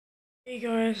Hey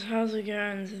guys, how's it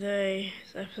going today?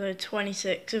 It's episode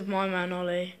 26 of my Man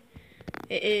Ole.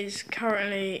 It is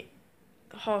currently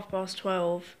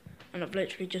 12:30 and I've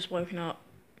literally just woken up.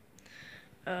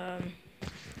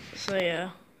 So yeah,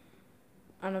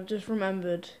 and I've just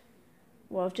remembered,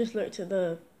 I've just looked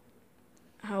at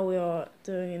how we are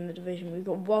doing in the division. We've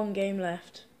got one game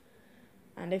left,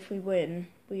 and if we win,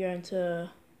 we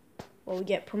we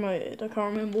get promoted. I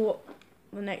can't remember what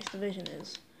the next division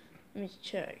is. Let me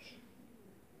check.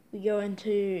 We go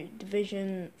into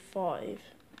Division 5.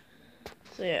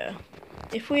 So yeah,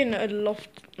 if we had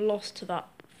lost to that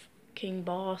king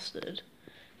bastard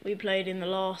we played in the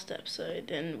last episode,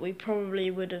 then we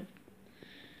probably would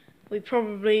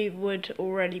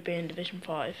already be in Division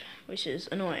 5, which is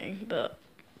annoying, but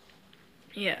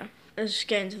yeah, let's just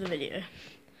get into the video.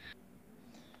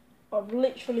 I've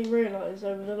literally realised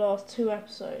over the last 2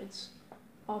 episodes,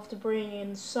 after bringing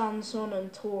in Sanson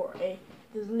and Torre,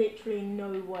 there's literally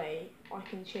no way I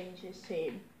can change this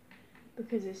team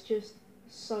because it's just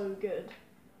so good.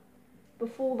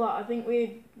 Before that, I think we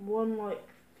had won like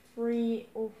 3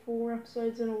 or 4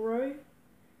 episodes in a row,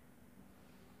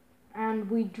 and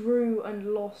we drew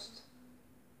and lost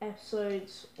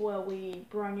episodes where we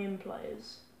bring in new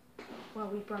players.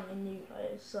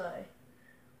 So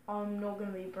I'm not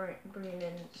going to be bringing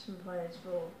in some players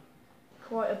for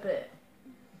quite a bit.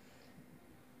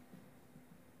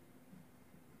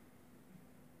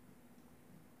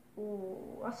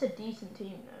 Ooh, that's a decent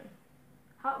team though.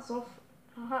 Hats off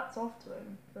to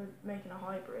him for making a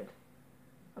hybrid.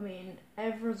 I mean,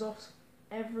 Evra's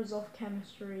off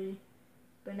chemistry,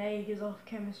 Benega's off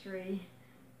chemistry,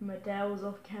 Medell's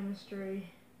off chemistry.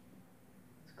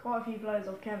 There's quite a few players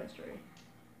off chemistry.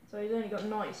 So he's only got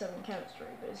 97 chemistry,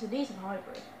 but it's a decent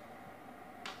hybrid.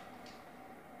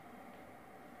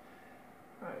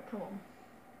 Alright, come on.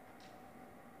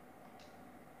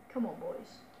 Come on,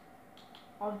 boys.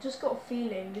 I've just got a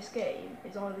feeling this game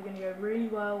is either going to go really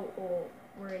well or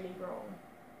really wrong.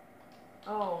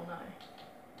 Oh no.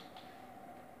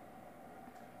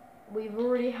 We've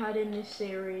already had in this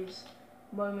series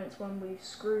moments when we've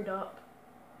screwed up.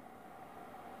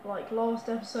 Like last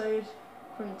episode,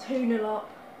 from 2-0 up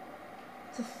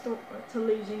to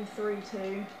losing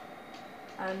 3-2.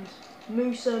 And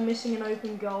Musa missing an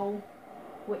open goal,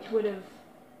 which would have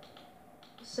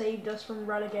saved us from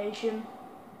relegation.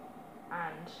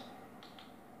 And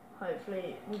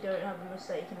hopefully we don't have a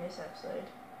mistake in this episode.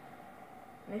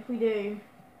 And if we do,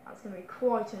 that's going to be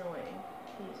quite annoying.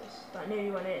 Jesus, that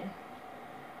nearly went in.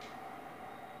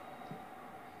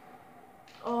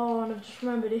 Oh, and I've just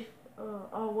remembered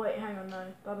oh wait, hang on, no,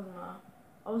 that doesn't matter.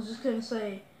 I was just going to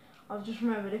say, I've just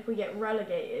remembered if we get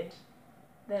relegated,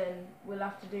 then we'll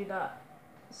have to do that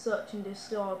search and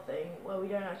discard thing, where we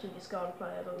don't actually discard a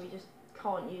player, but we just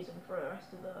can't use them for the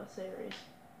rest of the series.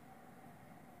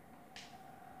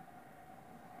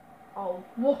 Oh,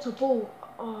 what a ball!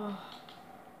 Oh,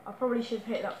 I probably should have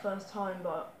hit that first time,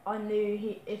 but I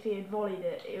knew if he had volleyed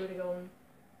it, it would have gone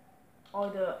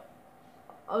either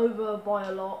over by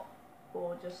a lot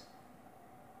or just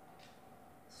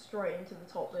straight into the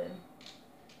top bin.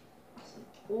 That's an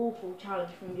awful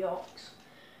challenge from the Ox.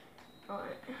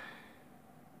 Alright.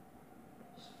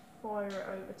 Just fire it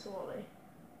over to Ollie.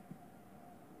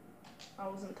 That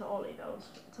wasn't to Ollie, that was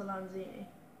to Lanzini.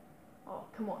 Oh,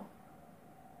 come on.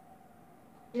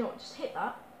 You know what, just hit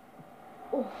that.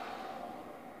 Oh,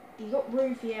 he's got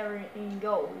Ruffier in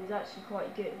goal, he's actually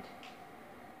quite good.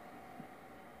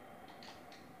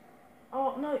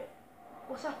 Oh no,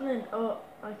 what's happening? Oh,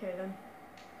 okay then.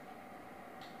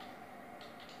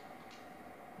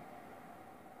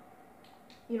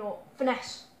 You know what,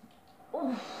 finesse.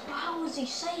 Oh, how has he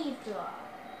saved that?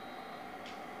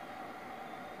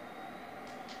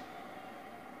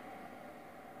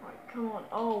 Right, come on.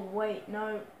 Oh wait,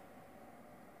 no.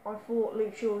 I thought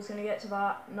Luke Shaw was going to get to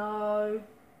that. No.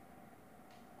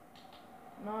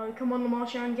 No, come on,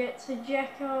 Marchand, get to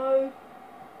Dzeko.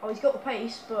 Oh, he's got the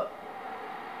pace, but...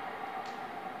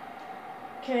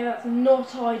 Okay, that's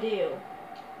not ideal.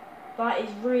 That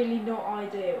is really not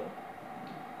ideal.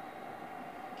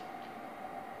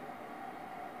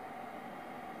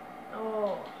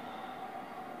 Oh.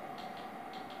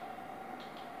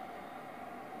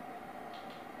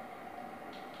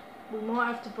 We might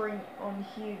have to bring on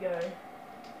Hugo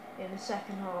in the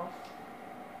second half.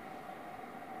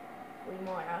 We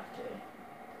might have to.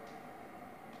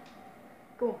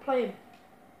 Go on, play him.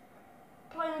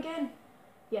 Play him again.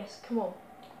 Yes, come on.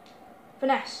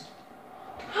 Finesse.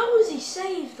 How has he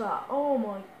saved that? Oh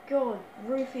my god,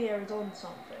 Ruffier is on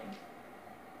something.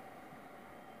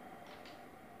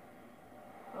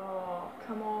 Oh,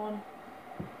 come on.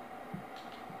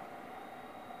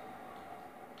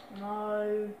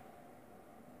 No.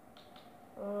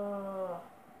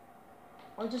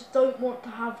 I just don't want to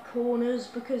have corners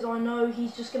because I know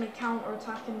he's just going to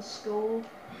counter-attack and score.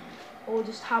 Or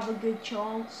just have a good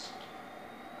chance.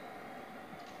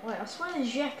 Wait, I swear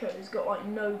Dzeko's got like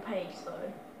no pace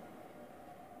though.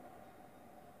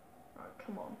 Right,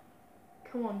 come on.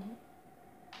 Come on.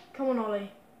 Come on,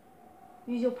 Ollie.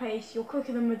 Use your pace. You're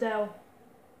quicker than Medell.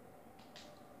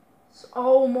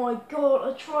 Oh my god,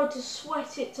 I tried to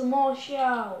sweat it to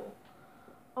Martial.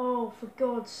 Oh, for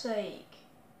God's sake.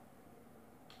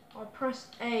 I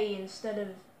pressed A instead of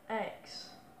X.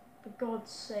 For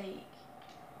God's sake.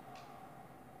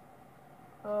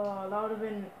 Oh, that would have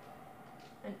been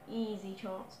an easy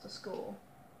chance to score.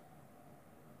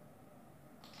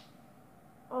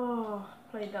 Oh,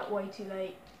 played that way too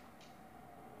late.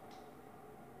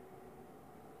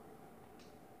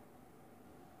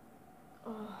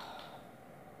 Oh.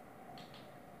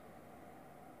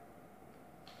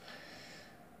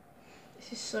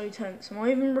 This is so tense. Am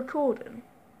I even recording?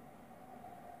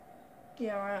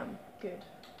 Yeah, I am. Good.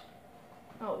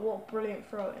 Oh, what a brilliant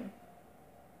throw-in.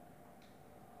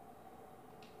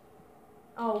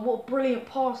 Oh, what a brilliant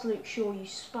pass, Luke Shaw, you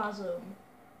spasm.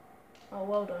 Oh,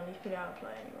 well done. He's put it out of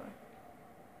play anyway.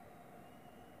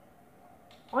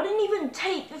 I didn't even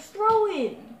take the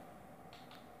throw-in.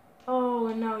 Oh,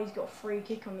 and now he's got a free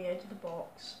kick on the edge of the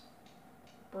box.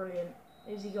 Brilliant.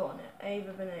 Has he got it?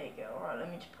 Ava Benega. Alright,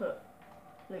 let me just put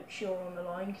Luke Shaw on the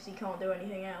line because he can't do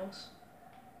anything else.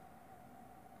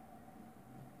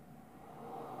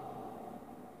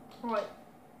 Alright,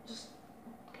 just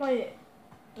play it.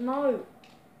 No.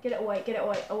 Get it away, get it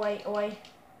away, away. Alright,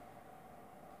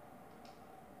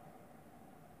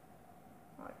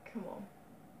 come on.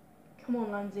 Come on,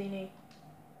 Lanzini.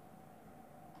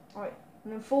 Alright,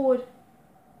 and then forward.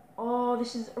 Oh,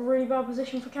 this is a really bad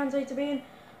position for Kante to be in.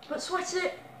 But sweat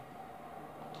it.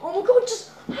 Oh my god,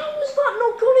 just how was that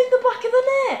not gone in the back of the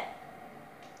net?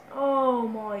 Oh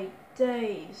my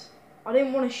days. I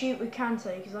didn't want to shoot with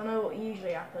Kante because I know what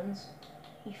usually happens.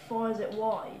 He fires it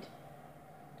wide.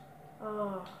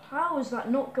 Oh, how has that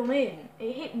not gone in?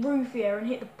 It hit Ruffier and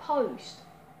hit the post.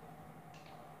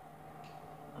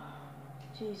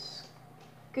 Jeez.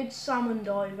 Good salmon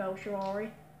dive, El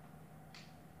Shaarawy.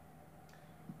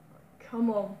 Come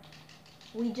on.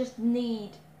 We just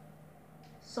need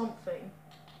something.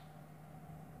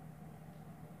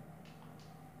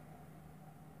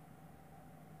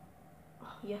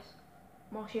 Oh, yes.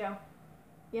 Martial.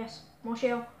 Yes,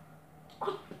 Martial.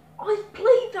 I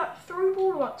played that through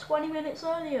ball about 20 minutes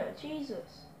earlier.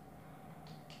 Jesus.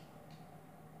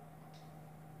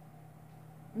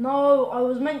 No, I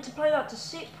was meant to play that to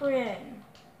Cyprien.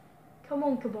 Come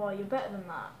on, Kabay, you're better than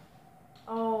that.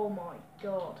 Oh my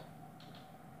god.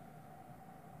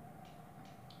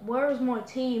 Where has my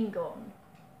team gone?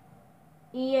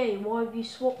 EA, why have you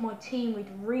swapped my team with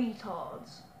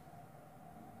retards?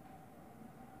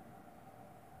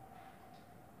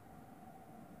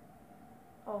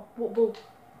 Oh, what ball?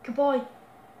 Kabay.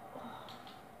 Oh.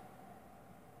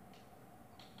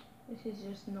 This is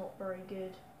just not very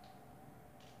good.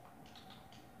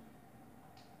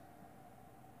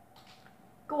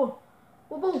 Go on.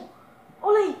 What ball?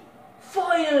 Ollie!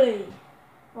 Finally!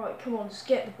 Right, come on, just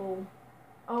get the ball.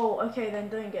 Oh, okay then,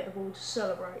 don't get the ball, just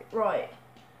celebrate. Right.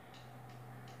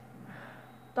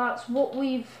 That's what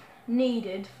we've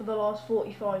needed for the last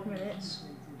 45 minutes.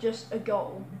 Just a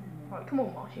goal. Right, come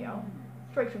on, Martial.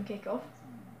 Straight from kickoff.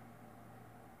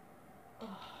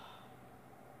 Oh.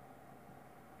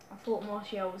 I thought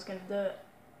Martial was going to do it.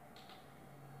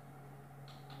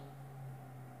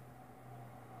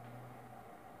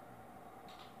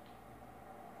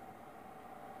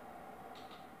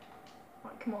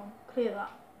 Right, come on, clear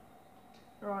that.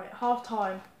 Right, half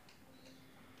time.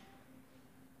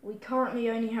 We currently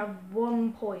only have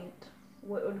 1 point,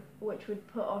 which would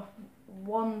put off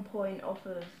 1 point off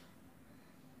of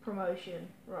promotion.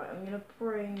 Right, I'm going to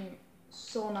bring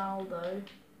Sonaldo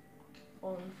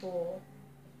on for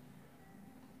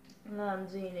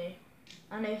Lanzini.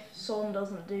 And if Son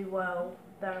doesn't do well,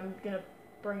 then I'm going to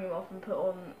bring him off and put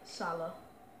on Salah.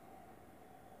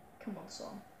 Come on,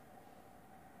 Son.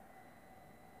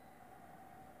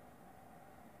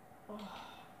 Oh.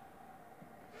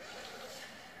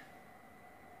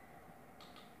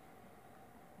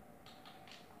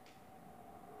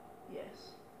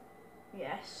 Yes.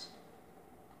 Yes.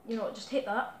 You know what, just hit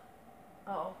that.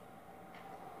 Oh.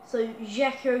 So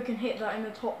Dzeko can hit that in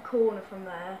the top corner from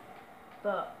there,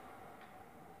 but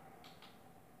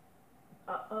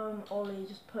Ollie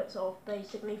just puts it off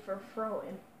basically for a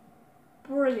throw-in.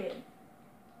 Brilliant.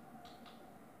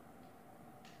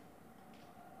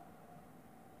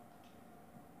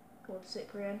 towards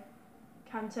Cyprian.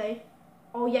 Kante.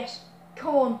 Oh yes,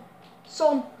 come on,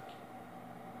 Son.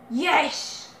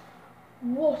 Yes!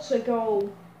 What a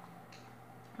goal.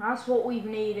 That's what we've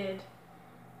needed.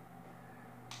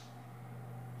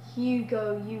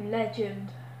 Hugo, you legend.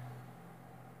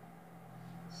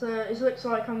 So it looks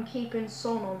like I'm keeping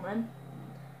Son on then.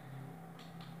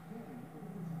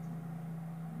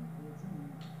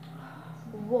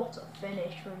 What a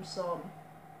finish from Son.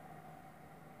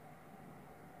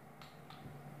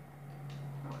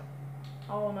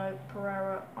 Oh no,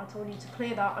 Pereira, I told you to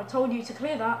clear that. I told you to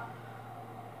clear that.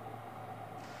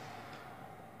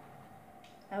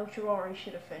 El Shaarawy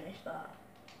should have finished that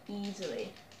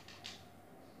easily.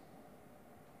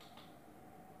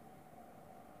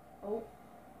 Oh.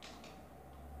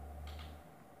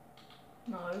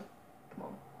 No. Come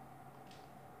on.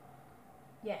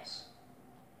 Yes.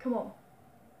 Come on.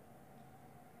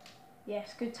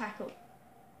 Yes, good tackle.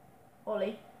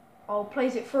 Ollie. Oh,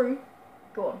 plays it through.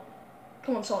 Go on.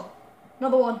 Come on, Son.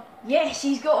 Another one. Yes,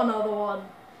 he's got another one.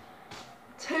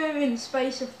 2 in the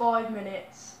space of 5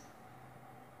 minutes.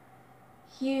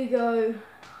 Hugo.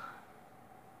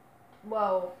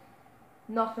 Well,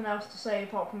 nothing else to say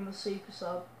apart from the super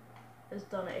sub has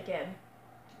done it again.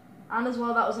 And as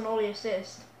well, that was an Ollie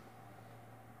assist.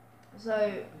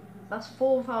 So, that's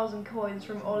 4,000 coins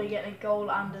from Ollie getting a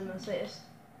goal and an assist.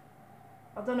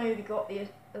 I don't know who got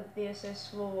the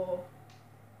assist for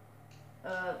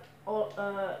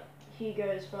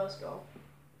Hugo's first goal.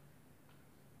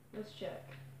 Let's check.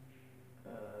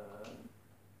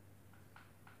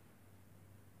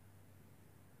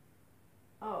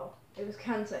 Oh, it was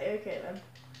Kante. Okay then.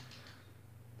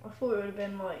 I thought it would have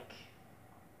been like,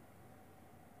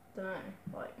 don't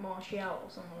know, like Martial or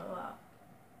something like that.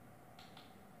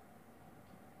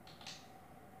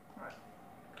 Right,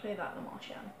 clear that, the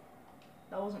Martial.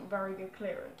 That wasn't very good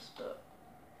clearance, but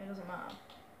it doesn't matter.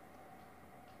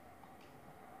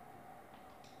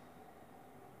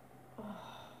 Oh.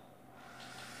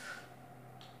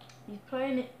 He's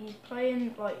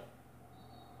playing like,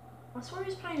 I swear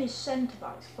he's playing his centre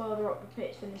backs further up the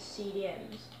pitch than his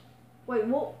CDMs. Wait,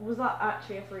 what was that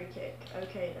actually a free kick?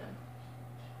 Okay then.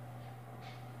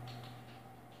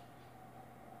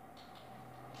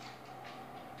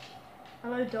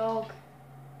 Hello, dog.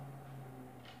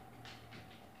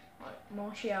 Right,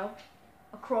 Martial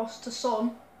across to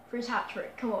Son for his hat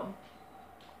trick. Come on.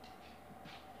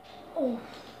 Oh,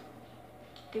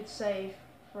 good save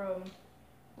from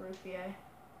Ruffier.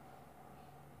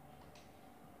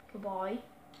 Goodbye.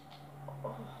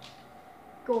 Oh.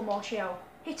 Go on, Martial.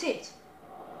 Hit it!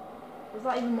 Was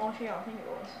that even Martial? I think it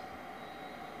was.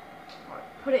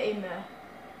 Right, put it in there.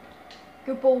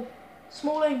 Good ball.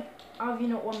 Smalling. How have you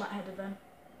not won that header then?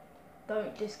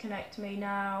 Don't disconnect me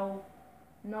now.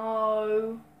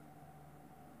 No.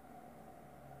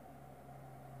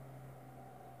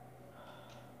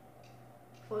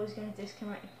 I thought he was going to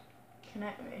disconnect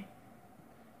me.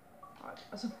 Right,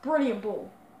 that's a brilliant ball.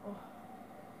 Oh.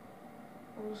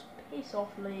 Oh, piss off,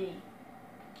 Lee.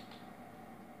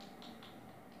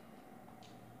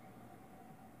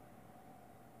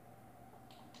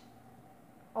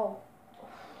 Oh,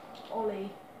 Ollie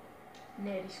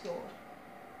nearly scored.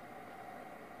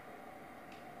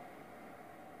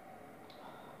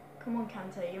 Come on,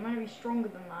 Kante, you're meant to be stronger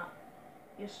than that.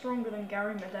 You're stronger than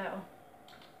Gary Medel.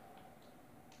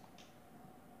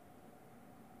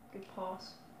 Good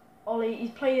pass. Ollie,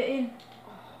 he's played it in.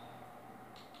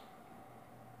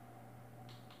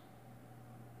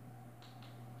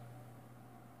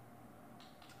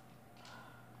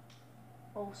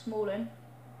 Oh, Smalling.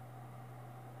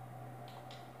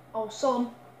 Oh,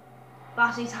 Son.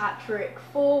 That's his hat trick.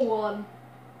 4-1.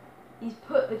 He's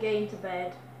put the game to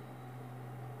bed.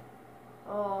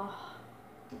 Oh.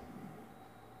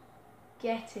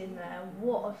 Get in there.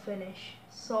 What a finish.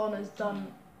 Son has done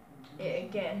it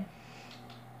again.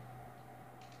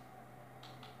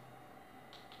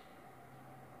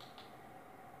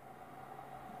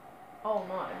 Oh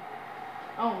no.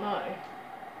 Oh no.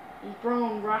 He's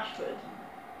brought on Rashford.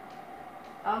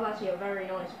 That was actually a very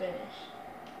nice finish.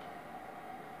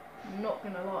 I'm not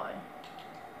gonna lie.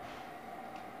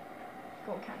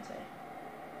 Go on, Kante.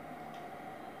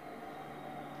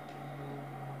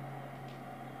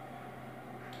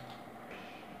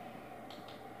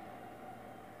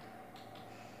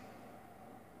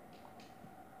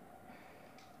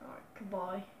 Alright,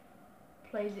 goodbye.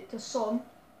 Plays it to Son.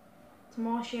 To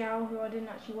Martial, who I didn't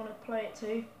actually want to play it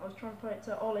to. I was trying to play it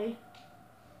to Ollie.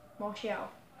 Martial.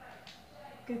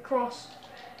 Good cross.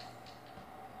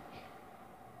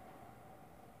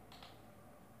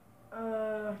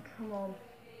 Come on.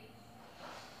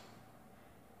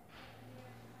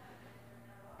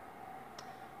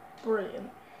 brilliant.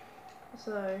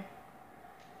 So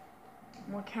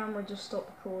my camera just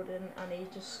stopped recording and he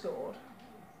just scored,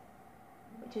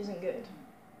 which isn't good.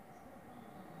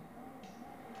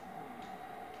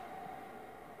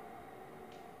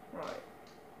 Right.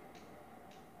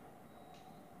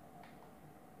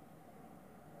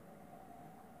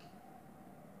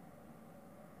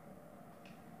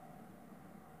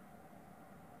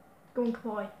 Go on,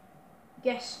 Kapai.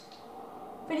 Yes.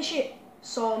 Finish it.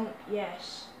 Son,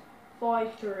 yes.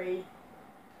 5-3.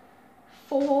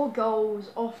 4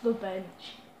 goals off the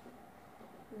bench.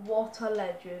 What a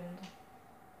legend.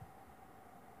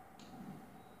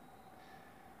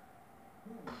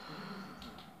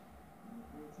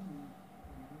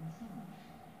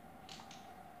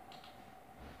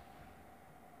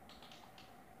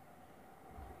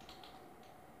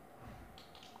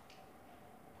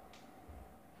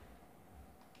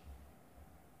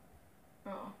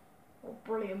 Oh, what a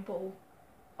brilliant ball.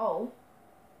 Oh,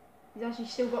 he's actually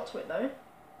still got to it though.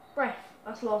 Ref,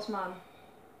 that's last man.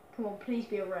 Come on, please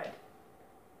be a red.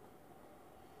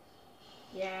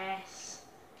 Yes.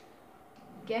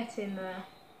 Get in there.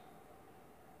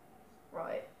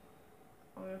 Right.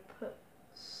 I'm going to put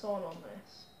Son on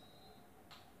this.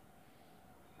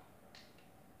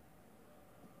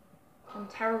 I'm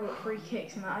terrible at free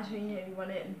kicks and that actually nearly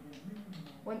went in.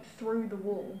 Went through the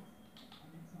wall.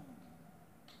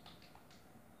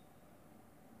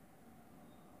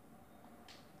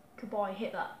 Goodbye,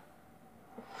 hit that.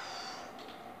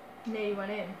 Nearly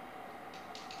went in.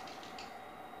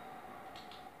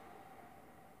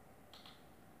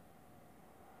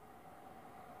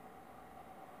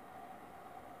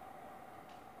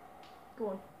 Go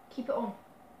on, keep it on.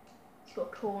 He's got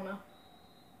a corner.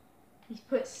 He's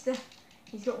put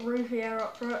he's got Rouvier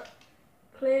up for it.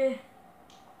 Clear.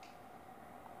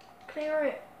 Clear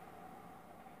it.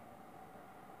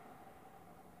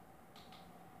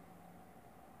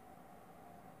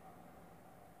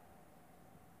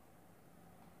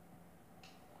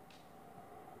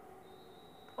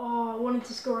 Oh, I wanted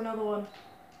to score another one.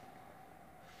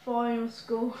 Final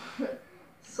score.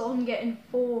 Son getting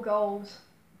 4 goals.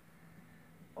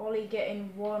 Ollie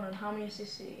getting 1, and how many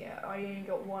assists did he get? I only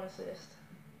got 1 assist.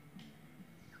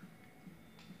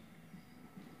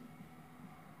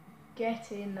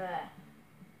 Get in there.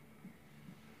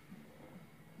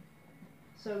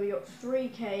 So we got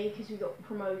 3k because we got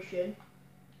promotion.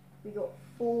 We got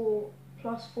 4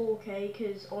 plus 4k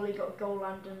because Ollie got a goal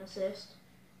and an assist.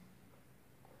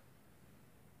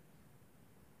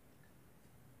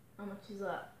 How much is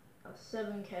that? That's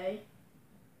 7k.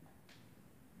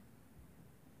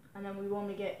 And then we want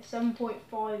to get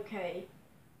 7.5k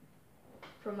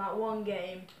from that one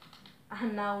game,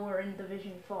 and now we're in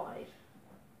Division 5.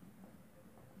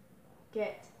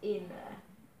 Get in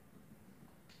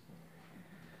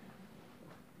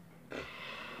there.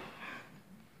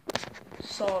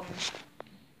 Son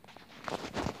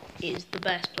is the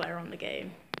best player on the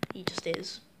game. He just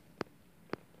is.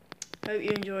 Hope you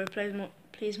enjoy.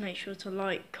 Please make sure to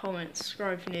like, comment,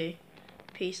 subscribe if you're new.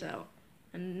 Peace out.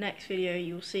 And next video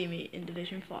you'll see me in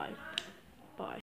Division 5.